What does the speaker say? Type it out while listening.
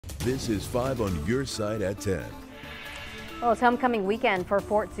This is 5 on your side at 10. Well, it's homecoming weekend for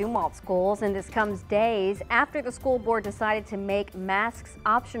Fort Zumwalt schools, and this comes days after the school board decided to make masks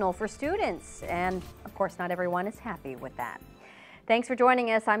optional for students. And of course, not everyone is happy with that. Thanks for joining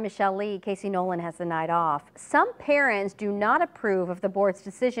us. I'm Michelle Lee. Casey Nolan has the night off. Some parents do not approve of the board's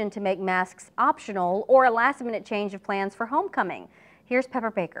decision to make masks optional or a last-minute change of plans for homecoming. Here's Pepper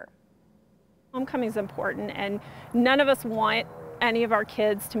Baker. Homecoming is important, and none of us want any of our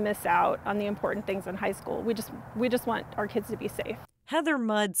kids to miss out on the important things in high school. We just want our kids to be safe. Heather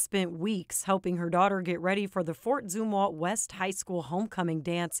Mudd spent weeks helping her daughter get ready for the Fort Zumwalt West High School homecoming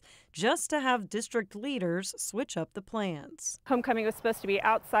dance just to have district leaders switch up the plans. Homecoming was supposed to be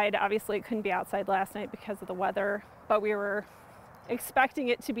outside. Obviously, it couldn't be outside last night because of the weather, but we were expecting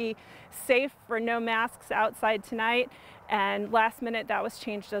it to be safe for no masks outside tonight, and last minute that was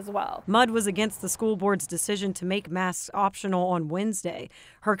changed as well. Mudd was against the school board's decision to make masks optional on Wednesday.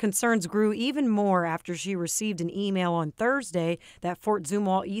 Her concerns grew even more after she received an email on Thursday that Fort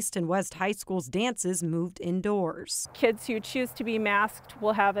Zumwalt East and West High School's dances moved indoors. Kids who choose to be masked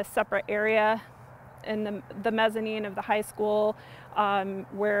will have a separate area in the mezzanine of the high school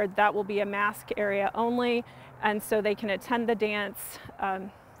where that will be a mask area only, and so they can attend the dance.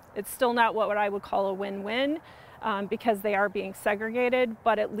 It's still not what I would call a win-win because they are being segregated,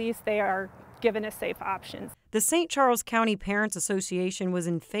 but at least they are given a safe option. The St. Charles County Parents Association was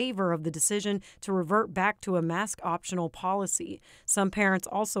in favor of the decision to revert back to a mask-optional policy. Some parents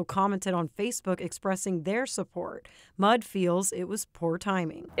also commented on Facebook expressing their support. Mudd feels it was poor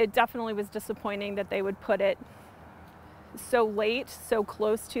timing. It definitely was disappointing that they would put it so late, so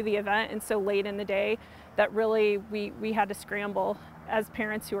close to the event and so late in the day that really we had to scramble as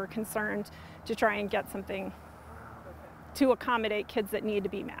parents who are concerned to try and get something to accommodate kids that need to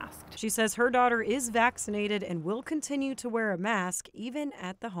be masked. She says her daughter is vaccinated and will continue to wear a mask even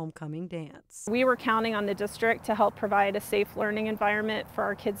at the homecoming dance. We were counting on the district to help provide a safe learning environment for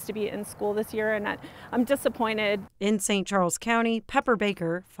our kids to be in school this year, and I'm disappointed. In St. Charles County, Pepper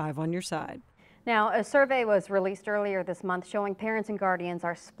Baker, 5 on your side. Now, a survey was released earlier this month showing parents and guardians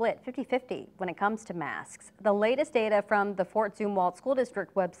are split 50-50 when it comes to masks. The latest data from the Fort Zumwalt School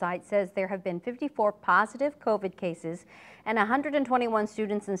District website says there have been 54 positive COVID cases and 121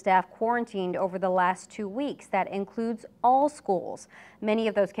 students and staff quarantined over the last 2 weeks. That includes all schools. Many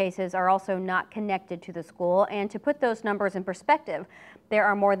of those cases are also not connected to the school, and to put those numbers in perspective, there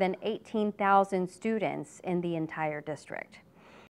are more than 18,000 students in the entire district.